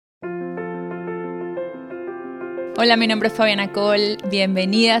Hola, mi nombre es Fabiana Cole.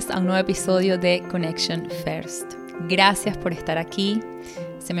 Bienvenidas a un nuevo episodio de Connection First. Gracias por estar aquí.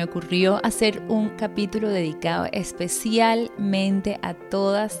 Se me ocurrió hacer un capítulo dedicado especialmente a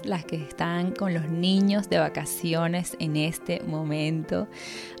todas las que están con los niños de vacaciones en este momento.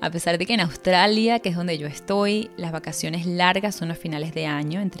 A pesar de que en Australia, que es donde yo estoy, las vacaciones largas son a finales de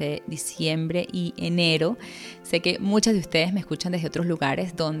año, entre diciembre y enero. Sé que muchas de ustedes me escuchan desde otros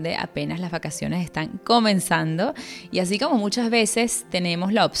lugares donde apenas las vacaciones están comenzando. Y así como muchas veces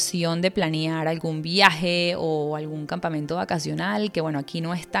tenemos la opción de planear algún viaje o algún campamento vacacional, que bueno, aquí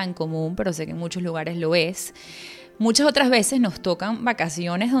no es tan común, pero sé que en muchos lugares lo es. Muchas otras veces nos tocan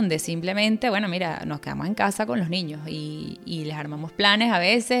vacaciones donde simplemente, bueno, mira, nos quedamos en casa con los niños y les armamos planes a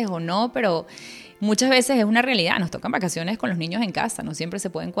veces o no, pero muchas veces es una realidad, nos tocan vacaciones con los niños en casa, no siempre se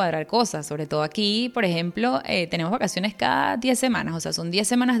pueden cuadrar cosas, sobre todo aquí, por ejemplo, tenemos vacaciones cada 10 semanas, o sea, son 10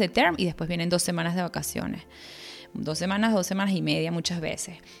 semanas de term y después vienen 2 semanas de vacaciones. 2 semanas y media muchas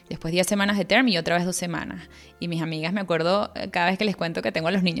veces. Después 10 semanas de term y otra vez 2 semanas. Y mis amigas, me acuerdo, cada vez que les cuento que tengo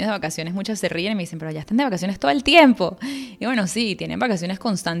a los niños de vacaciones, muchas se ríen y me dicen, pero ya están de vacaciones todo el tiempo. Y bueno, sí, tienen vacaciones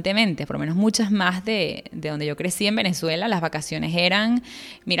constantemente, por lo menos muchas más de donde yo crecí en Venezuela. Las vacaciones eran,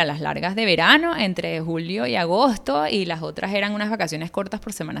 mira, las largas de verano, entre julio y agosto, y las otras eran unas vacaciones cortas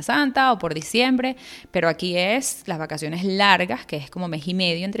por Semana Santa o por diciembre. Pero aquí es las vacaciones largas, que es como mes y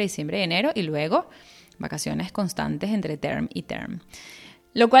medio entre diciembre y enero, y luego vacaciones constantes entre term y term.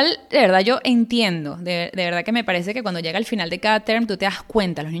 Lo cual, de verdad, yo entiendo. De verdad que me parece que cuando llega el final de cada term, tú te das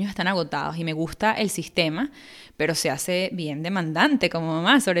cuenta, los niños están agotados y me gusta el sistema, pero se hace bien demandante como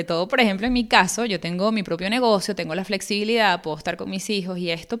mamá. Sobre todo, por ejemplo, en mi caso, yo tengo mi propio negocio, tengo la flexibilidad, puedo estar con mis hijos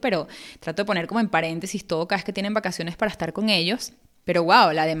y esto, pero trato de poner como en paréntesis todo cada vez que tienen vacaciones para estar con ellos. Pero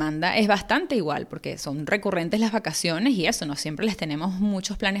wow, la demanda es bastante igual porque son recurrentes las vacaciones y eso, no siempre les tenemos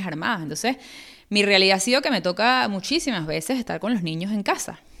muchos planes armados. Entonces, mi realidad ha sido que me toca muchísimas veces estar con los niños en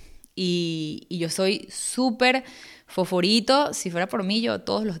casa. Y yo soy súper foforito. Si fuera por mí, yo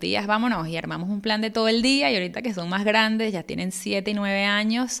todos los días vámonos y armamos un plan de todo el día. Y ahorita que son más grandes, ya tienen 7 y 9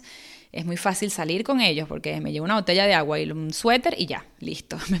 años, es muy fácil salir con ellos porque me llevo una botella de agua y un suéter y ya,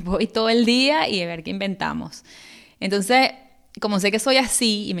 listo. Me voy todo el día y a ver qué inventamos. Entonces, como sé que soy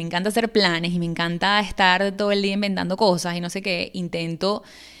así y me encanta hacer planes y me encanta estar todo el día inventando cosas y no sé qué, intento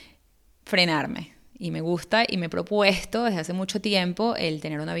frenarme. Y me gusta y me he propuesto desde hace mucho tiempo el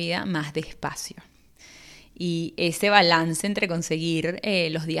tener una vida más despacio. Y ese balance entre conseguir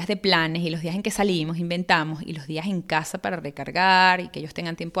los días de planes y los días en que salimos, inventamos, y los días en casa para recargar y que ellos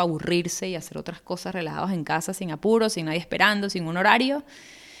tengan tiempo a aburrirse y hacer otras cosas relajados en casa sin apuro, sin nadie esperando, sin un horario,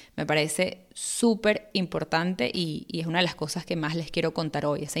 me parece súper importante y es una de las cosas que más les quiero contar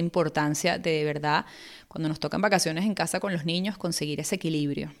hoy, esa importancia de verdad, cuando nos tocan vacaciones en casa con los niños, conseguir ese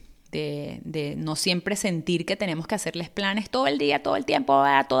equilibrio, de no siempre sentir que tenemos que hacerles planes todo el día, todo el tiempo,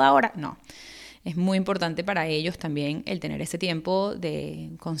 a toda hora. No, es muy importante para ellos también el tener ese tiempo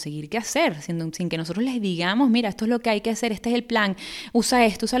de conseguir qué hacer, sin que nosotros les digamos, mira, esto es lo que hay que hacer, este es el plan, usa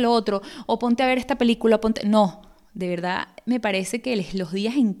esto, usa lo otro, o ponte a ver esta película, ponte... No. De verdad, me parece que los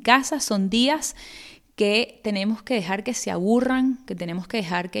días en casa son días que tenemos que dejar que se aburran, que tenemos que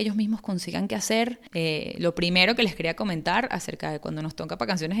dejar que ellos mismos consigan qué hacer. Lo primero que les quería comentar acerca de cuando nos toca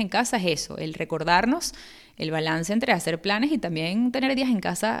vacaciones en casa es eso, el recordarnos el balance entre hacer planes y también tener días en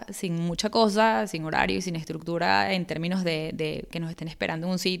casa sin mucha cosa, sin horario y sin estructura en términos de que nos estén esperando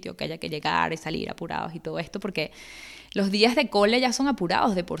en un sitio, que haya que llegar y salir apurados y todo esto, porque los días de cole ya son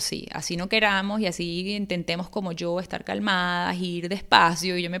apurados de por sí, así no queramos y así intentemos como yo estar calmadas, ir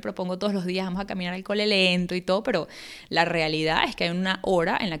despacio y yo me propongo todos los días vamos a caminar al cole lento y todo, pero la realidad es que hay una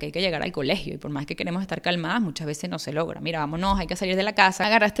hora en la que hay que llegar al colegio y por más que queremos estar calmadas muchas veces no se logra. Mira, vámonos, hay que salir de la casa,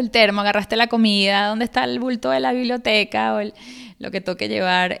 agarraste el termo, agarraste la comida, ¿dónde está el bulto de la biblioteca o lo que toque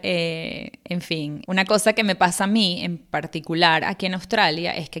llevar? En fin, una cosa que me pasa a mí en particular aquí en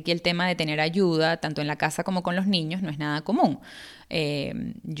Australia es que aquí el tema de tener ayuda tanto en la casa como con los niños no es nada común.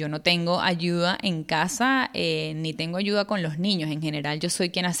 Yo no tengo ayuda en casa ni tengo ayuda con los niños. En general yo soy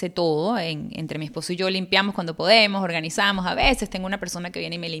quien hace todo. Entre mi esposo y yo limpiamos cuando podemos, organizamos. A veces tengo una persona que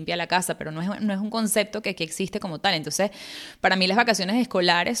viene y me limpia la casa, pero no es un concepto que existe como tal. Entonces, para mí las vacaciones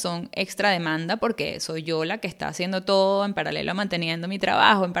escolares son extra demanda porque soy yo la que está haciendo todo en paralelo a manteniendo mi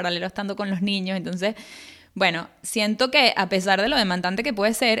trabajo, en paralelo a estando con los niños. Entonces, bueno, siento que a pesar de lo demandante que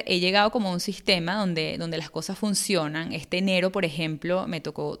puede ser, he llegado como a un sistema donde las cosas funcionan. Este enero, por ejemplo, me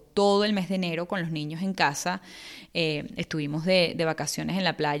tocó todo el mes de enero con los niños en casa. Estuvimos de vacaciones en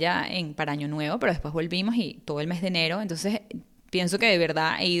la playa para Año Nuevo, pero después volvimos y todo el mes de enero. Entonces, pienso que de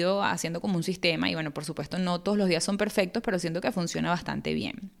verdad he ido haciendo como un sistema y bueno, por supuesto no todos los días son perfectos, pero siento que funciona bastante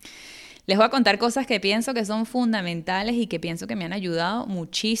bien. Les voy a contar cosas que pienso que son fundamentales y que pienso que me han ayudado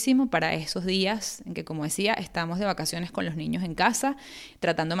muchísimo para esos días en que, como decía, estamos de vacaciones con los niños en casa,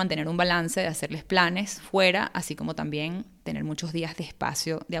 tratando de mantener un balance, de hacerles planes fuera, así como también tener muchos días de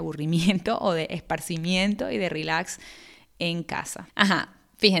espacio, de aburrimiento o de esparcimiento y de relax en casa.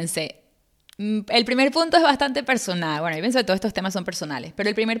 Fíjense, el primer punto es bastante personal. Bueno, yo pienso que todos estos temas son personales, pero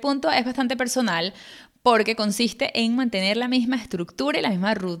el primer punto es bastante personal porque consiste en mantener la misma estructura y la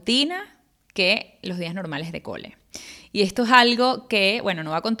misma rutina que los días normales de cole. Y esto es algo que, bueno,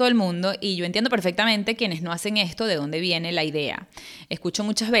 no va con todo el mundo y yo entiendo perfectamente quienes no hacen esto, de dónde viene la idea. Escucho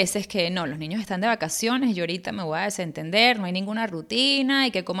muchas veces que no, los niños están de vacaciones y yo ahorita me voy a desentender, no hay ninguna rutina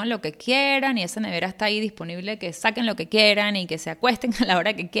y que coman lo que quieran y esa nevera está ahí disponible, que saquen lo que quieran y que se acuesten a la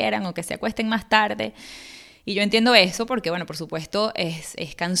hora que quieran o que se acuesten más tarde. Y yo entiendo eso porque, bueno, por supuesto es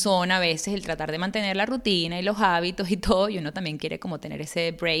cansón a veces el tratar de mantener la rutina y los hábitos y todo, y uno también quiere como tener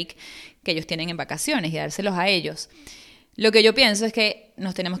ese break que ellos tienen en vacaciones y dárselos a ellos. Lo que yo pienso es que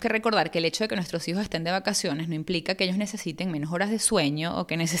nos tenemos que recordar que el hecho de que nuestros hijos estén de vacaciones no implica que ellos necesiten menos horas de sueño o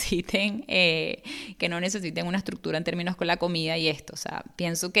que necesiten, que no necesiten una estructura en términos con la comida y esto. O sea,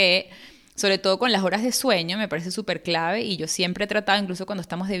 pienso que sobre todo con las horas de sueño, me parece súper clave y yo siempre he tratado, incluso cuando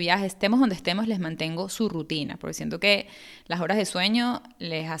estamos de viaje, estemos donde estemos, les mantengo su rutina, porque siento que las horas de sueño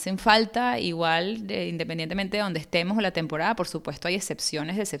les hacen falta igual, independientemente de donde estemos o la temporada. Por supuesto hay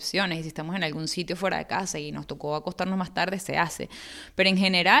excepciones de excepciones y si estamos en algún sitio fuera de casa y nos tocó acostarnos más tarde, se hace. Pero en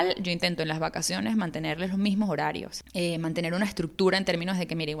general yo intento en las vacaciones mantenerles los mismos horarios, mantener una estructura en términos de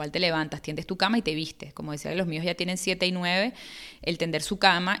que, mira, igual te levantas, tiendes tu cama y te vistes. Como decía, los míos ya tienen 7 y 9, el tender su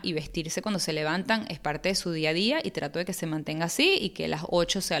cama y vestirse cuando se levantan es parte de su día a día y trato de que se mantenga así y que las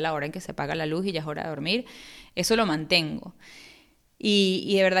 8 sea la hora en que se apaga la luz y ya es hora de dormir. Eso lo mantengo.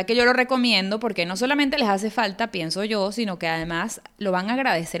 Y de verdad que yo lo recomiendo porque no solamente les hace falta, pienso yo, sino que además lo van a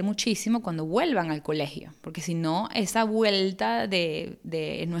agradecer muchísimo cuando vuelvan al colegio. Porque si no, esa vuelta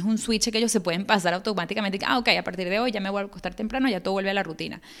no es un switch que ellos se pueden pasar automáticamente. Ok, a partir de hoy ya me voy a acostar temprano, ya todo vuelve a la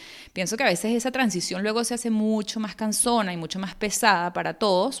rutina. Pienso que a veces esa transición luego se hace mucho más cansona y mucho más pesada para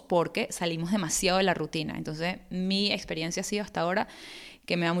todos porque salimos demasiado de la rutina. Entonces, mi experiencia ha sido hasta ahora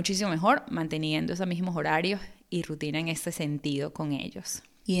que me va muchísimo mejor manteniendo esos mismos horarios y rutina en ese sentido con ellos.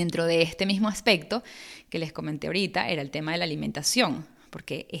 Y dentro de este mismo aspecto que les comenté ahorita era el tema de la alimentación,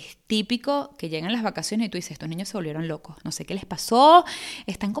 porque es típico que llegan las vacaciones y tú dices, estos niños se volvieron locos, no sé qué les pasó,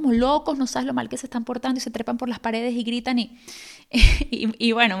 están como locos, no sabes lo mal que se están portando y se trepan por las paredes y gritan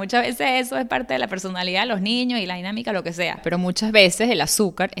y bueno, muchas veces eso es parte de la personalidad de los niños y la dinámica, lo que sea, pero muchas veces el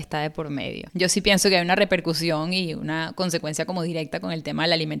azúcar está de por medio. Yo sí pienso que hay una repercusión y una consecuencia como directa con el tema de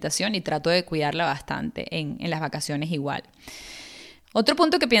la alimentación y trato de cuidarla bastante en las vacaciones igual. Otro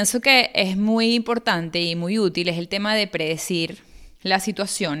punto que pienso que es muy importante y muy útil es el tema de predecir las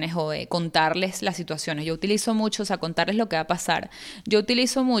situaciones o de contarles las situaciones. Yo utilizo mucho, contarles lo que va a pasar. Yo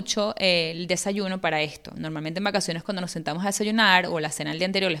utilizo mucho el desayuno para esto. Normalmente en vacaciones cuando nos sentamos a desayunar o la cena el día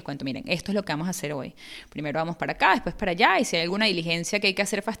anterior les cuento, miren, esto es lo que vamos a hacer hoy. Primero vamos para acá, después para allá y si hay alguna diligencia que hay que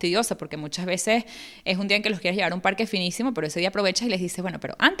hacer fastidiosa, porque muchas veces es un día en que los quieres llevar a un parque finísimo, pero ese día aprovechas y les dices, bueno,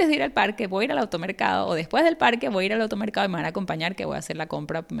 pero antes de ir al parque voy a ir al automercado o después del parque voy a ir al automercado y me van a acompañar, que voy a hacer la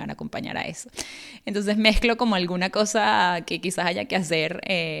compra, me van a acompañar a eso. Entonces mezclo como alguna cosa que quizás haya que hacer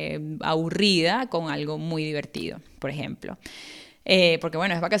aburrida con algo muy divertido, por ejemplo. Porque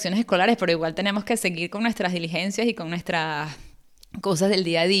bueno, es vacaciones escolares, pero igual tenemos que seguir con nuestras diligencias y con nuestras cosas del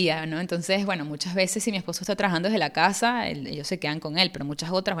día a día, ¿no? Entonces, bueno, muchas veces si mi esposo está trabajando desde la casa, ellos se quedan con él, pero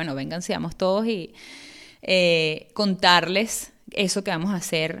muchas otras, bueno, vengan, seamos todos y contarles eso que vamos a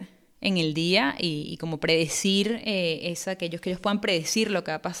hacer en el día y como predecir que ellos puedan predecir lo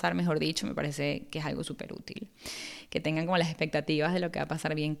que va a pasar, mejor dicho, me parece que es algo súper útil. Que tengan como las expectativas de lo que va a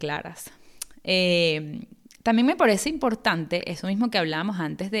pasar bien claras. También me parece importante eso mismo que hablábamos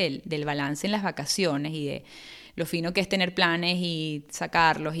antes del balance en las vacaciones y de lo fino que es tener planes y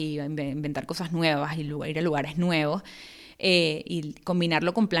sacarlos y inventar cosas nuevas y ir a lugares nuevos y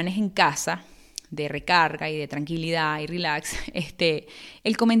combinarlo con planes en casa de recarga y de tranquilidad y relax,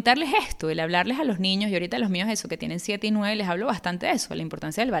 el comentarles esto, el hablarles a los niños, y ahorita a los míos eso, que tienen 7 y 9, les hablo bastante de eso, la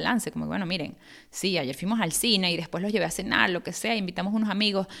importancia del balance, como que bueno, miren, sí, ayer fuimos al cine y después los llevé a cenar, lo que sea, invitamos a unos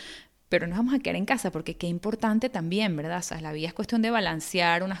amigos, pero nos vamos a quedar en casa porque qué importante también, ¿verdad? O sea, la vida es cuestión de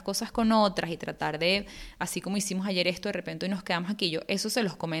balancear unas cosas con otras y tratar de, así como hicimos ayer esto, de repente hoy nos quedamos aquí. Yo eso se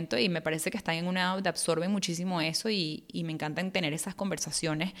los comento y me parece que están en una edad de absorben muchísimo eso y me encantan tener esas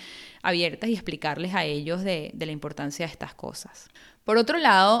conversaciones abiertas y explicarles a ellos de la importancia de estas cosas. Por otro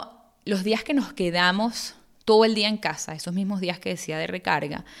lado, los días que nos quedamos todo el día en casa, esos mismos días que decía de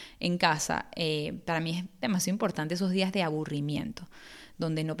recarga en casa, para mí es demasiado importante esos días de aburrimiento,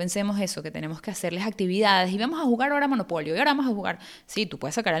 donde no pensemos eso, que tenemos que hacerles actividades y vamos a jugar ahora Monopolio y ahora vamos a jugar. Sí, tú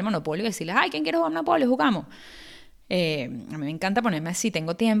puedes sacar el Monopolio y decirles, ay, ¿quién quiere jugar Monopolio? Jugamos. A mí me encanta ponerme así,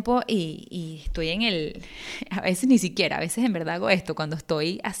 tengo tiempo y estoy a veces ni siquiera, a veces en verdad hago esto, cuando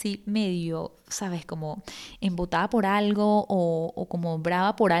estoy así medio, ¿sabes? Como embotada por algo o como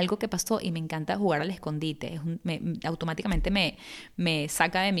brava por algo que pasó y me encanta jugar al escondite. Automáticamente me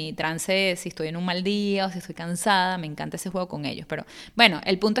saca de mi trance si estoy en un mal día o si estoy cansada, me encanta ese juego con ellos. Pero bueno,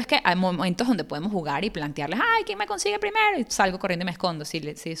 el punto es que hay momentos donde podemos jugar y plantearles, ay, ¿quién me consigue primero? Y salgo corriendo y me escondo.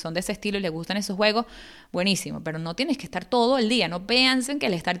 Si son de ese estilo y les gustan esos juegos, buenísimo, pero no tienes que estar todo el día, no piensen que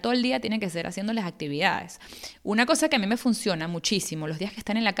el estar todo el día tiene que ser haciéndoles actividades. Una cosa que a mí me funciona muchísimo los días que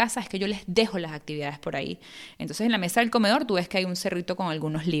están en la casa es que yo les dejo las actividades por ahí. Entonces en la mesa del comedor tú ves que hay un cerrito con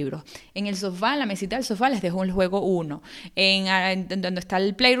algunos libros. En el sofá, en la mesita del sofá les dejo el juego 1. En donde está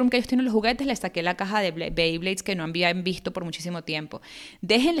el playroom que ellos tienen los juguetes, les saqué la caja de Beyblades que no habían visto por muchísimo tiempo.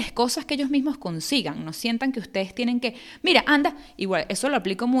 Déjenles cosas que ellos mismos consigan, no sientan que ustedes tienen que, mira, anda, igual, eso lo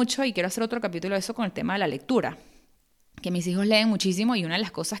aplico mucho y quiero hacer otro capítulo de eso con el tema de la lectura, que mis hijos leen muchísimo y una de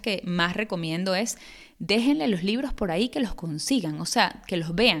las cosas que más recomiendo es déjenle los libros por ahí que los consigan, o sea, que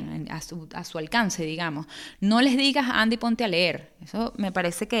los vean a su alcance, digamos. No les digas, anda y ponte a leer. Eso me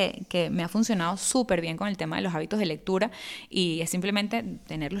parece que me ha funcionado súper bien con el tema de los hábitos de lectura y es simplemente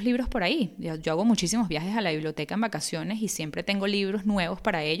tener los libros por ahí. Yo hago muchísimos viajes a la biblioteca en vacaciones y siempre tengo libros nuevos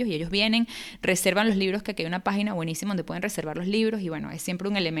para ellos y ellos vienen, reservan los libros, que aquí hay una página buenísima donde pueden reservar los libros y bueno, es siempre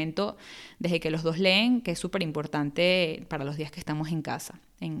un elemento desde que los dos leen que es súper importante para los días que estamos en casa.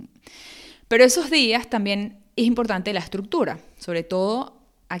 Pero esos días también es importante la estructura, sobre todo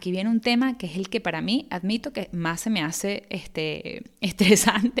aquí viene un tema que es el que para mí admito que más se me hace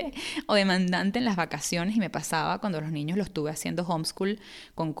estresante o demandante en las vacaciones y me pasaba cuando los niños los estuve haciendo homeschool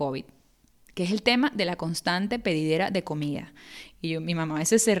con COVID, que es el tema de la constante pedidera de comida. Y mi mamá a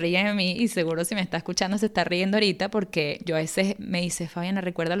veces se ríe de mí y seguro si me está escuchando se está riendo ahorita porque yo a veces me dice, Fabiana,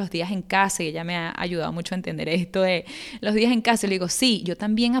 recuerda los días en casa y ella me ha ayudado mucho a entender esto de los días en casa. Y le digo, sí, yo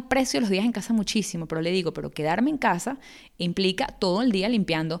también aprecio los días en casa muchísimo, pero le digo, pero quedarme en casa implica todo el día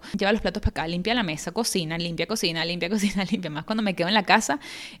limpiando, lleva los platos para acá, limpia la mesa, cocina, limpia, más cuando me quedo en la casa.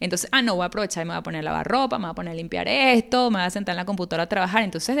 Entonces, no voy a aprovechar y me voy a poner a lavar ropa, me voy a poner a limpiar esto, me voy a sentar en la computadora a trabajar.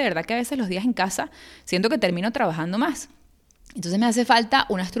 Entonces, de verdad que a veces los días en casa siento que termino trabajando más. Entonces me hace falta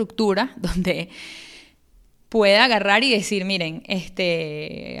una estructura donde pueda agarrar y decir, miren,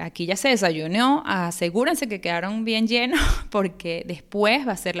 aquí ya se desayunó, asegúrense que quedaron bien llenos porque después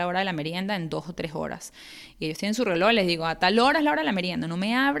va a ser la hora de la merienda en 2 o 3 horas. Y ellos tienen su reloj, les digo, a tal hora es la hora de la merienda, no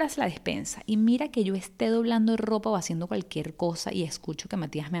me abras la despensa. Y mira que yo esté doblando ropa o haciendo cualquier cosa y escucho que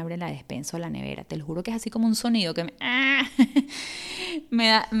Matías me abre la despensa o la nevera. Te lo juro que es así como un sonido que me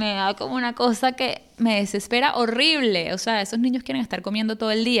da como una cosa que me desespera horrible. O sea, esos niños quieren estar comiendo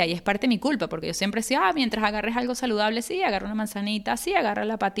todo el día y es parte de mi culpa porque yo siempre decía, mientras agarres algo saludable, sí, agarra una manzanita, sí, agarra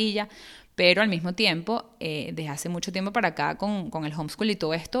la patilla. Pero al mismo tiempo, desde hace mucho tiempo para acá con el homeschool y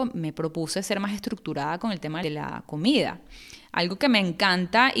todo esto, me propuse ser más estructurada con el tema de la comida. Algo que me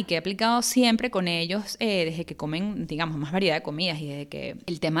encanta y que he aplicado siempre con ellos desde que comen, digamos, más variedad de comidas y desde que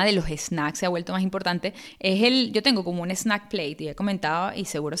el tema de los snacks se ha vuelto más importante, yo tengo como un snack plate y he comentado y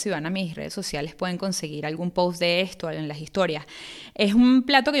seguro si van a mis redes sociales pueden conseguir algún post de esto en las historias. Es un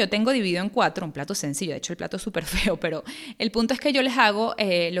plato que yo tengo dividido en 4, un plato sencillo, de hecho el plato es súper feo, pero el punto es que yo les hago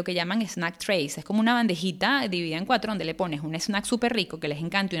lo que llaman snack trays, es como una bandejita dividida en 4 donde le pones un snack súper rico que les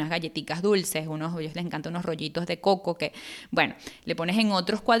encanta y unas galletitas dulces, ellos les encantan unos rollitos de coco que, bueno, le pones en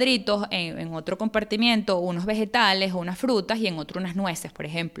otros cuadritos, en otro compartimiento, unos vegetales o unas frutas y en otro unas nueces, por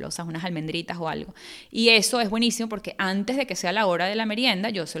ejemplo, o sea, unas almendritas o algo. Y eso es buenísimo porque antes de que sea la hora de la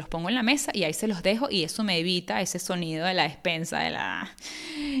merienda, yo se los pongo en la mesa y ahí se los dejo y eso me evita ese sonido de la despensa,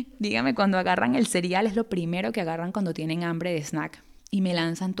 Dígame, cuando agarran el cereal es lo primero que agarran cuando tienen hambre de snack. Y me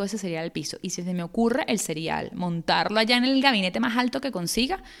lanzan todo ese cereal al piso. Y si se me ocurre el cereal, montarlo allá en el gabinete más alto que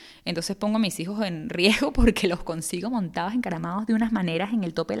consiga, entonces pongo a mis hijos en riesgo porque los consigo montados, encaramados de unas maneras en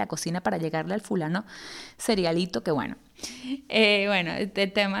el tope de la cocina para llegarle al fulano cerealito que bueno. Este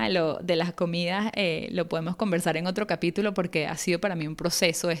tema de las comidas lo podemos conversar en otro capítulo porque ha sido para mí un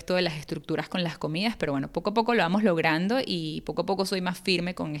proceso esto de las estructuras con las comidas, pero bueno, poco a poco lo vamos logrando y poco a poco soy más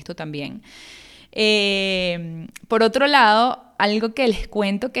firme con esto también. Por otro lado, algo que les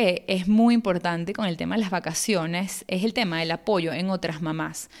cuento que es muy importante con el tema de las vacaciones es el tema del apoyo en otras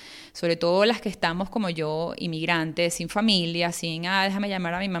mamás, sobre todo las que estamos como yo, inmigrantes, sin familia, sin, déjame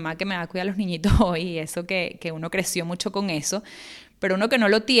llamar a mi mamá que me va a cuidar a los niñitos hoy, y eso que uno creció mucho con eso, pero uno que no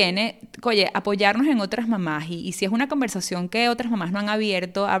lo tiene, oye, apoyarnos en otras mamás, y si es una conversación que otras mamás no han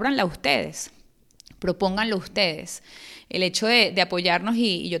abierto, ábranla ustedes, propónganlo ustedes. el hecho de apoyarnos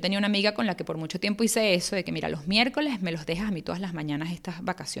y yo tenía una amiga con la que por mucho tiempo hice eso, de que mira, los miércoles me los dejas a mí todas las mañanas estas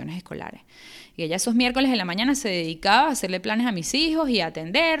vacaciones escolares. Y ella esos miércoles en la mañana se dedicaba a hacerle planes a mis hijos y a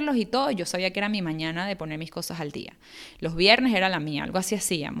atenderlos y todo. Yo sabía que era mi mañana de poner mis cosas al día. Los viernes era la mía, algo así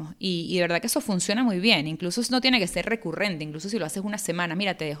hacíamos. Y de verdad que eso funciona muy bien. Incluso no tiene que ser recurrente, incluso si lo haces una semana.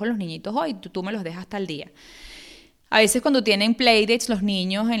 Mira, te dejo los niñitos hoy, tú me los dejas hasta el día. A veces cuando tienen playdates los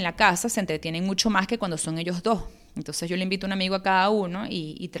niños en la casa se entretienen mucho más que cuando son ellos dos. Entonces yo le invito a un amigo a cada uno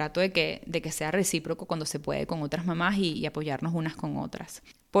y trato de que sea recíproco cuando se puede con otras mamás y apoyarnos unas con otras.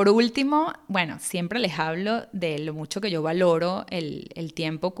 Por último, bueno, siempre les hablo de lo mucho que yo valoro el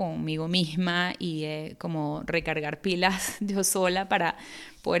tiempo conmigo misma y como recargar pilas yo sola para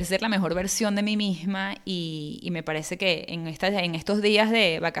poder ser la mejor versión de mí misma y me parece que en estos días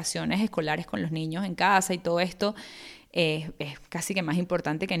de vacaciones escolares con los niños en casa y todo esto, es casi que más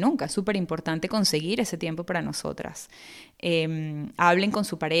importante que nunca. Es súper importante conseguir ese tiempo para nosotras. Hablen con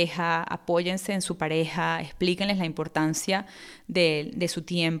su pareja, apóyense en su pareja, explíquenles la importancia de su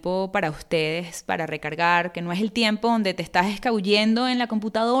tiempo para ustedes, para recargar, que no es el tiempo donde te estás escabullendo en la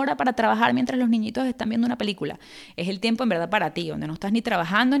computadora para trabajar mientras los niñitos están viendo una película. Es el tiempo en verdad para ti, donde no estás ni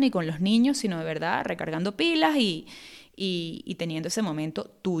trabajando ni con los niños, sino de verdad recargando pilas y teniendo ese momento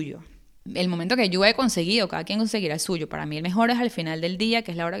tuyo. El momento que yo he conseguido, cada quien conseguirá el suyo. Para mí el mejor es al final del día, que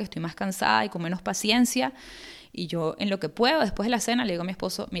es la hora que estoy más cansada y con menos paciencia. Y yo en lo que puedo, después de la cena, le digo a mi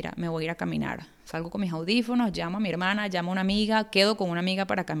esposo, mira, me voy a ir a caminar. Salgo con mis audífonos, llamo a mi hermana, llamo a una amiga, quedo con una amiga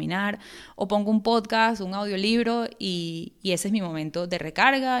para caminar, o pongo un podcast, un audiolibro, y ese es mi momento de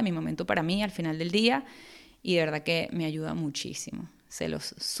recarga, mi momento para mí al final del día. Y de verdad que me ayuda muchísimo. Se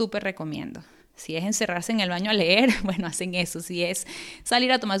los súper recomiendo. Si es encerrarse en el baño a leer, bueno, hacen eso. Si es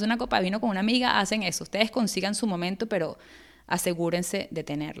salir a tomarse una copa de vino con una amiga, hacen eso. Ustedes consigan su momento, pero asegúrense de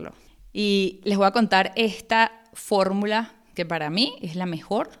tenerlo. Y les voy a contar esta fórmula que para mí es la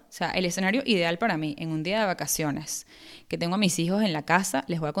mejor, o sea, el escenario ideal para mí en un día de vacaciones, que tengo a mis hijos en la casa,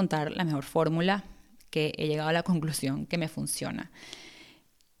 les voy a contar la mejor fórmula que he llegado a la conclusión que me funciona.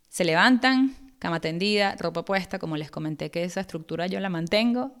 Se levantan, cama tendida, ropa puesta, como les comenté que esa estructura yo la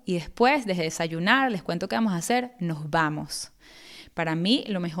mantengo, y después de desayunar, les cuento qué vamos a hacer, nos vamos. Para mí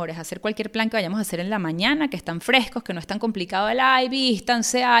lo mejor es hacer cualquier plan que vayamos a hacer en la mañana, que están frescos, que no es tan complicado el ay,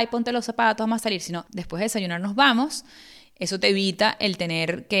 vístanse, ay, ponte los zapatos, vamos a salir, sino después de desayunar nos vamos. Eso te evita el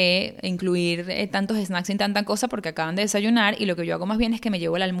tener que incluir tantos snacks y tanta cosa porque acaban de desayunar, y lo que yo hago más bien es que me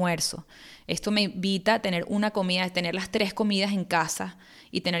llevo el almuerzo. Esto me evita tener una comida, tener las 3 comidas en casa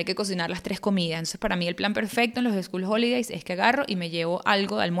y tener que cocinar las 3 comidas. Entonces, para mí el plan perfecto en los school holidays es que agarro y me llevo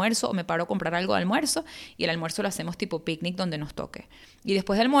algo de almuerzo o me paro a comprar algo de almuerzo, y el almuerzo lo hacemos tipo picnic donde nos toque. Y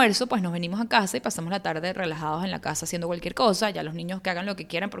después del almuerzo, pues nos venimos a casa y pasamos la tarde relajados en la casa haciendo cualquier cosa. Ya los niños que hagan lo que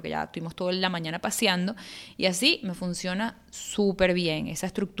quieran porque ya estuvimos toda la mañana paseando, y así me funciona súper bien esa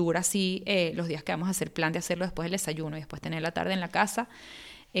estructura. Así los días que vamos a hacer plan de hacerlo después del desayuno y después tener la tarde en la casa,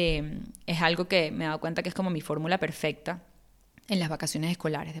 es algo que me he dado cuenta que es como mi fórmula perfecta en las vacaciones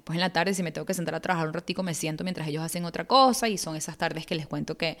escolares. Después en la tarde, si me tengo que sentar a trabajar un ratico, me siento mientras ellos hacen otra cosa, y son esas tardes que les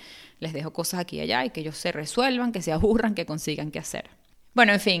cuento que les dejo cosas aquí y allá y que ellos se resuelvan, que se aburran, que consigan qué hacer.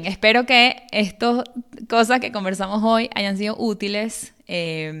 Bueno, en fin, espero que estas cosas que conversamos hoy hayan sido útiles.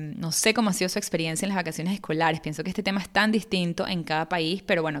 No sé cómo ha sido su experiencia en las vacaciones escolares. Pienso que este tema es tan distinto en cada país,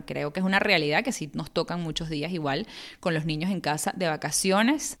 pero bueno, creo que es una realidad que sí nos tocan muchos días igual con los niños en casa de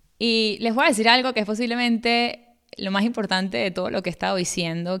vacaciones. Y les voy a decir algo que es posiblemente lo más importante de todo lo que he estado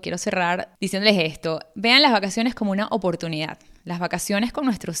diciendo. Quiero cerrar diciéndoles esto. Vean las vacaciones como una oportunidad. Las vacaciones con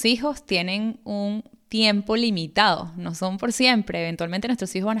nuestros hijos tienen un tiempo limitado, no son por siempre. Eventualmente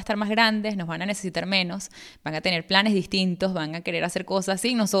nuestros hijos van a estar más grandes, nos van a necesitar menos, van a tener planes distintos, van a querer hacer cosas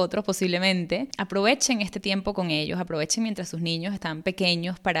sin nosotros posiblemente. Aprovechen este tiempo con ellos, aprovechen mientras sus niños están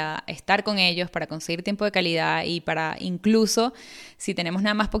pequeños para estar con ellos, para conseguir tiempo de calidad y para incluso, si tenemos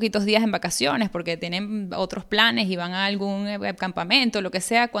nada más poquitos días en vacaciones porque tienen otros planes y van a algún campamento, lo que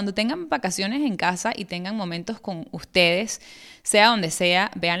sea, cuando tengan vacaciones en casa y tengan momentos con ustedes, sea donde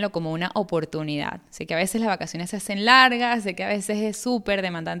sea, véanlo como una oportunidad. Sé que a veces las vacaciones se hacen largas, sé que a veces es súper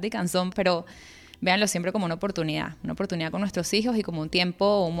demandante y cansón, pero véanlo siempre como una oportunidad con nuestros hijos y como un tiempo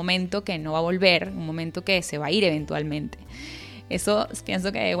o un momento que no va a volver, un momento que se va a ir eventualmente. Eso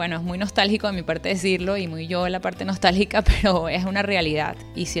pienso que, bueno, es muy nostálgico de mi parte decirlo y muy yo la parte nostálgica, pero es una realidad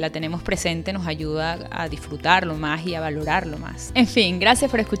y si la tenemos presente nos ayuda a disfrutarlo más y a valorarlo más. En fin,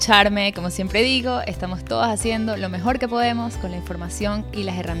 gracias por escucharme. Como siempre digo, estamos todos haciendo lo mejor que podemos con la información y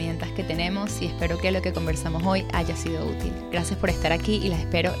las herramientas que tenemos, y espero que lo que conversamos hoy haya sido útil. Gracias por estar aquí y las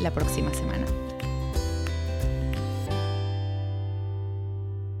espero la próxima semana.